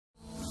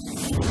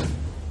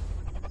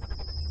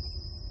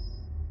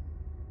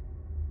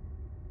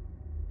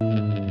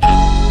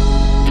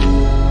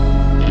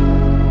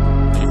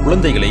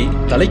குழந்தைகளை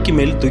தலைக்கு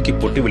மேல் தூக்கி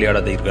போட்டு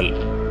விளையாடாதீர்கள்.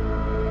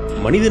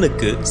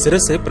 மனிதனுக்கு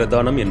சிரசே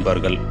பிரதானம்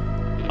என்பார்கள்.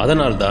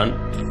 அதனால்தான்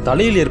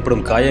தலையில்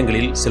ஏற்படும்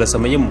காயங்களில் சில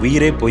சமயம்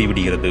உயிரே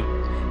போய்விடுகிறது.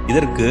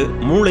 இதற்கு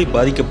மூளை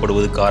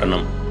பாதிக்கப்படுவது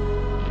காரணம்.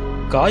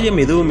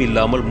 காயம் எதுவும்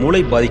இல்லாமல்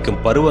மூளை பாதிக்கும்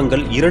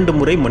பருவங்கள் 2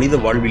 முறை மனித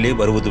வாழ்விலே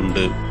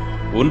வருவதுண்டு.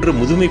 ஒன்று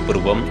முதுமை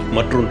பருவம்,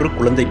 மற்றொன்று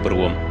குழந்தை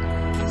பருவம்.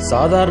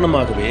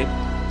 சாதாரணமாகவே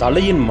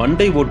தலையின்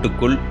மண்டை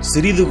ஓட்டுக்குள்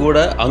சிறிது கூட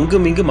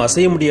அங்குமிங்கும்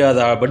அசைய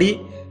முடியாதபடி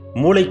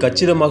மூளை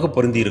கச்சிதமாக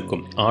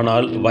பொருந்தியிருக்கும்.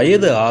 ஆனால்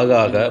வயது ஆக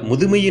ஆக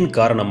முதுமையின்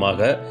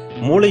காரணமாக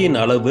மூளையின்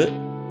அளவு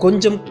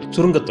கொஞ்சம்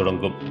சுருங்கத்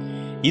தொடங்கும்.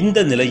 இந்த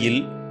நிலையில்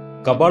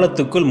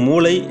கபாலத்துக்குள்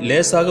மூளை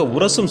லேசாக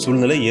உரசும்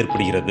சூழ்நிலை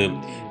ஏற்படுகிறது.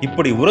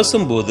 இப்படி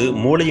உரசும் போது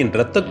மூளையின்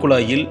இரத்த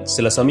குழாயில்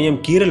சில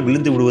சமயம் கீறல்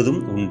விழுந்து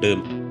விடுவதும் உண்டு.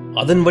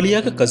 அதன்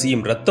வழியாக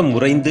கசியும் இரத்தம்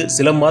உறைந்து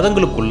சில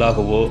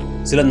மாதங்களுக்குள்ளாகவோ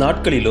சில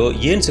நாட்களிலோ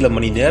ஏன் சில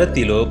மணி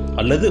நேரத்திலோ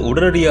அல்லது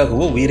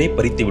உடனடியாகவோ உயிரை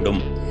பறித்துவிடும்.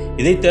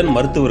 இதைத்தான்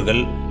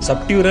மருத்துவர்கள்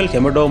சப்டியூரல்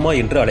ஹெமடோமா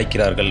என்று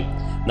அழைக்கிறார்கள்.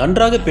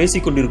 நன்றாக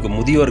பேசிக் கொண்டிருக்கும்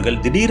முதியோர்கள்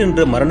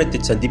திடீரென்று மரணத்தை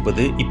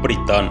சந்திப்பது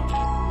இப்படித்தான்.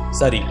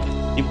 சரி,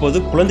 இப்போது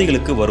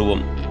குழந்தைகளுக்கு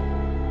வருவோம்.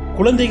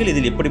 குழந்தைகள்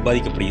இதில் எப்படி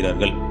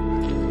பாதிக்கப்படுகிறார்கள்?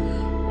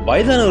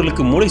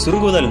 வயதானவர்களுக்கு மூளை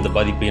சுருங்குவதால் இந்த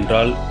பாதிப்பு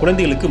என்றால்,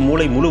 குழந்தைகளுக்கு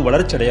மூளை முழு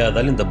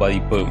வளர்ச்சியடையாததால் இந்த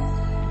பாதிப்பு.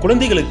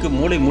 குழந்தைகளுக்கு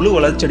மூளை முழு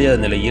வளர்ச்சியடையாத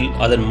நிலையில்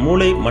அதன்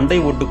மூளை மண்டை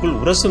ஓட்டுக்குள்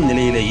உரசும்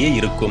நிலையிலேயே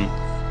இருக்கும்.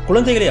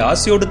 குழந்தைகளை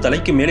ஆசையோடு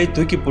தலைக்கு மேலே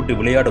தூக்கி போட்டு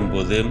விளையாடும்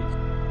போது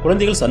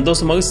குழந்தைகள்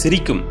சந்தோஷமாக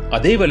சிரிக்கும்.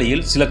 அதே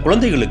வேளையில் சில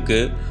குழந்தைகளுக்கு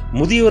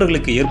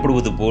முதியவர்களுக்கு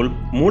ஏற்படுவது போல்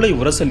மூளை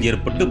உரசல்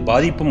ஏற்பட்டு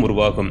பாதிப்பும்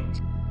உருவாகும்.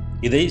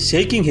 இதை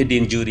ஷேக்கிங் ஹெட்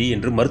இன்ஜூரி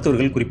என்று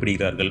மருத்துவர்கள்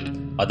குறிப்பிடுகிறார்கள்.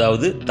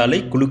 அதாவது தலை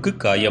குலுக்கு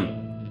காயம்.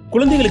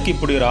 குழந்தைகளுக்கு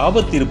இப்படி ஒரு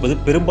ஆபத்து இருப்பது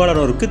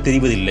பெரும்பாலானோருக்கு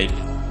தெரிவதில்லை.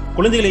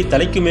 குழந்தைகளை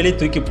தலைக்கு மேலே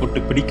தூக்கி போட்டு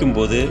பிடிக்கும்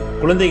போது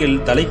குழந்தைகள்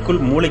தலைக்குள்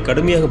மூளை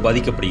கடுமையாக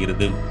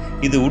பாதிக்கப்படுகிறது.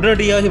 இது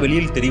உடனடியாக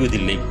வெளியில்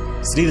தெரிவதில்லை.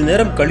 சிறிது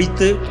நேரம்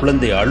கழித்து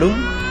குழந்தை அழும்,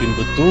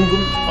 பின்பு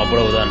தூங்கும்,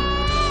 அவ்வளவுதான்.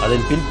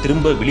 அதன் பின்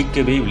திரும்ப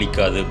விழிக்கவே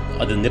விழிக்காது.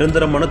 அது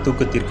நிரந்தரமான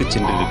தூக்கத்திற்கு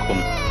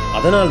சென்றிருக்கும்.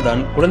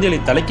 அதனால்தான் குழந்தைகளை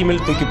தலைக்கு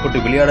மேல் தூக்கி போட்டு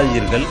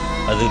விளையாடாதீர்கள்.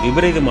 அது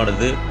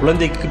விபரீதமானது,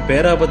 குழந்தைக்கு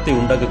பேராபத்தை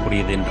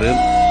உண்டாக்கக்கூடியது என்று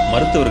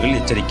மருத்துவர்கள்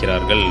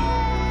எச்சரிக்கிறார்கள்.